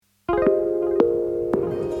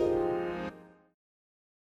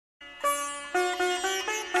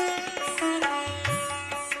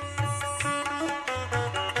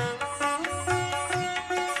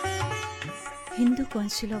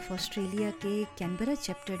Council of Australia के Canberra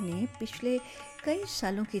chapter ने पिछले कई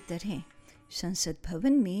सालों की तरह संसद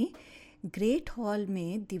भवन में ग्रेट हॉल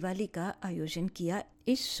में दिवाली का आयोजन किया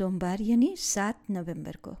इस सोमवार यानी 7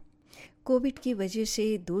 नवंबर को। कोविड की वजह से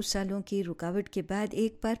 2 सालों की रुकावट के बाद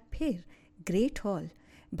एक बार फिर ग्रेट हॉल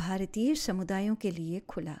भारतीय समुदायों के लिए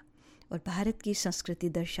खुला और भारत की संस्कृति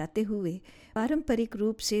दर्शाते हुए पारंपरिक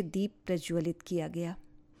रूप से दीप प्रज्वलित किया गया।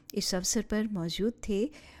 इस अवसर पर मौजूद थे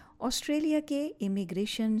ऑस्ट्रेलिया के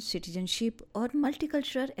इमिग्रेशन, सिटीजनशिप और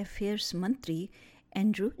मल्टीकल्चरल अफेयर्स मंत्री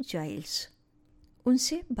एंड्रू जाइल्स।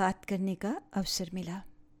 उनसे बात करने का अवसर मिला।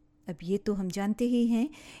 अब ये तो हम जानते ही हैं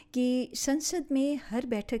कि संसद में हर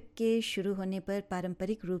बैठक के शुरू होने पर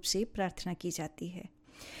पारंपरिक रूप से प्रार्थना की जाती है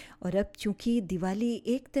और अब चूंकि दिवाली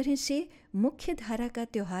एक तरह से मुख्य धारा का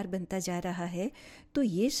त्यौहार बनता जा रहा है, तो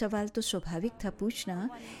ये सवाल तो स्वाभाविक था पूछना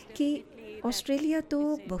कि ऑस्ट्रेलिया तो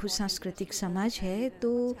बहुसांस्कृतिक समाज है,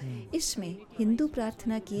 तो इसमें हिंदू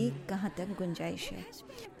प्रार्थना की कहाँ तक गुंजाइश है।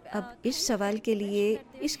 अब इस सवाल के लिए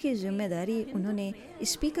इसकी जिम्मेदारी उन्होंने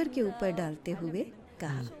स्पीकर के ऊपर डालते हुए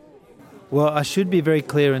कहा। Well, I should be very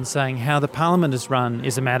clear in saying how the Parliament is run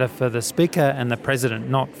is a matter for the Speaker and the President,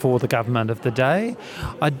 not for the government of the day.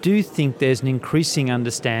 I do think there's an increasing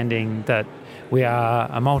understanding that we are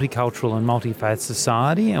a multicultural and multi-faith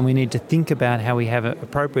society, and we need to think about how we have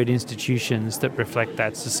appropriate institutions that reflect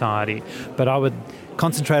that society. But I would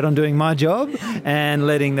concentrate on doing my job and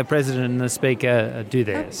letting the President and the Speaker do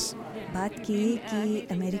theirs. बात की कि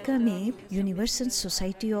America में universal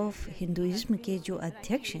society of Hinduism के जो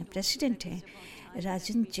अध्यक्ष हैं, president हैं,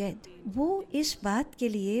 राजन जैद, वो इस बात के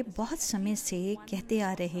लिए बहुत समय से कहते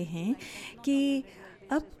आ रहे हैं कि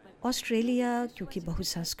अब ऑस्ट्रेलिया क्योंकि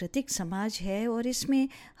बहुसांस्कृतिक समाज है और इसमें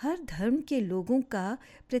हर धर्म के लोगों का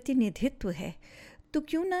प्रतिनिधित्व है, तो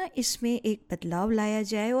क्यों ना इसमें एक बदलाव लाया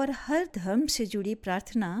जाए और हर धर्म से जुड़ी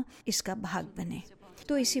प्रार्थना इसका भाग बने।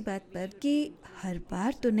 तो इसी बात पर कि हर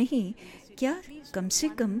बार तो नहीं, क्या कम से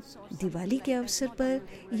कम दिवाली के अवसर पर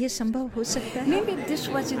यह संभव हो सकता है? Maybe this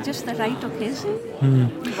was just the right occasion.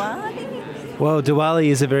 Diwali. Well, Diwali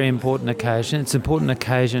is a very important occasion. It's an important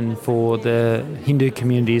occasion for the Hindu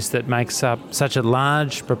communities that makes up such a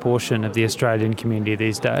large proportion of the Australian community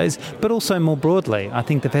these days, but also more broadly. I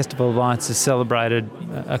think the Festival of Lights is celebrated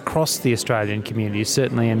across the Australian community.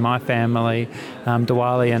 Certainly in my family,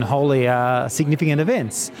 Diwali and Holi are significant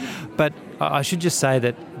events. But I should just say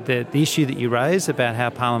that the issue that you raise about how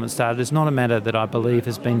Parliament started is not a matter that I believe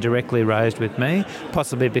has been directly raised with me,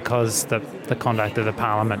 possibly because the conduct of the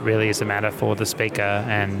Parliament really is a matter for the Speaker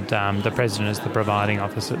and the President as the providing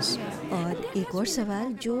officers. और एक और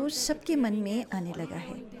सवाल जो सबके मन में आने लगा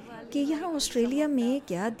है कि यहाँ ऑस्ट्रेलिया में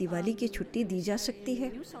क्या दिवाली की छुट्टी दी जा सकती है।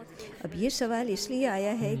 अब ये सवाल इसलिए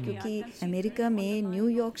आया है क्योंकि अमेरिका में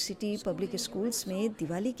न्यूयॉर्क सिटी पब्लिक स्कूल्स में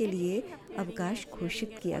दिवाली के लिए अवकाश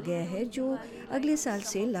घोषित किया गया है जो अगले साल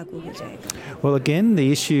से लागू हो जाएगा। Well, again, the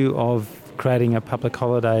issue of creating a public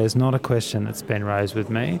holiday is not a question that's been raised with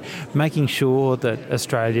me. Making sure that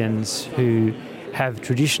Australians who have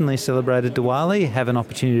traditionally celebrated Diwali have an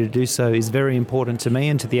opportunity to do so is very important to me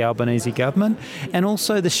and to the Albanese government, and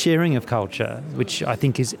also the sharing of culture, which I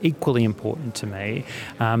think is equally important to me.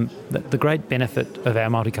 The great benefit of our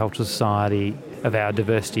multicultural society, of our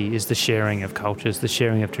diversity, is the sharing of cultures, the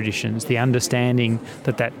sharing of traditions, the understanding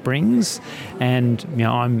that that brings, and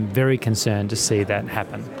I'm very concerned to see that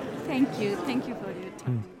happen. Thank you for your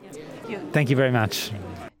time. Thank you very much.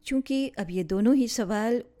 चूँकि अब ये दोनों ही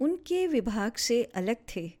सवाल उनके विभाग से अलग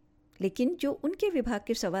थे, लेकिन जो उनके विभाग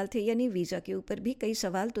के सवाल थे यानी वीज़ा के ऊपर भी कई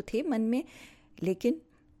सवाल तो थे मन में, लेकिन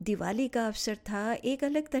दिवाली का अवसर था, एक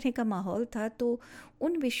अलग तरह का माहौल था, तो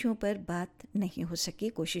उन विषयों पर बात नहीं हो सकी।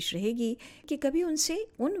 कोशिश रहेगी कि कभी उनसे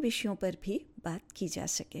उन विषयों पर भी बात की जा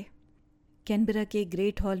सके। कैनबरा के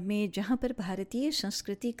ग्रेट हॉल में जहाँ पर भारतीय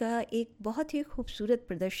संस्कृति का एक बहुत ही खूबसूरत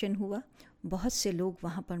प्रदर्शन हुआ, बहुत से लोग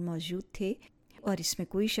वहाँ पर मौजूद थे और इसमें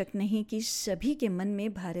कोई शक नहीं कि सभी के मन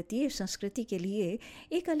में भारतीय संस्कृति के लिए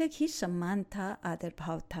एक अलग ही सम्मान था, आदर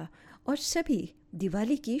भाव था और सभी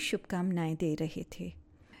दिवाली की शुभकामनाएं दे रहे थे।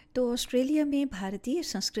 तो ऑस्ट्रेलिया में भारतीय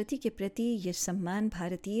संस्कृति के प्रति ये सम्मान,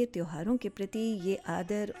 भारतीय त्योहारों के प्रति ये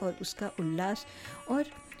आदर और उसका उल्लास और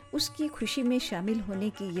उसकी खुशी में शामिल होने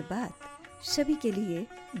की ये बात सभी के लिए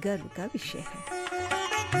गर्व का विषय है।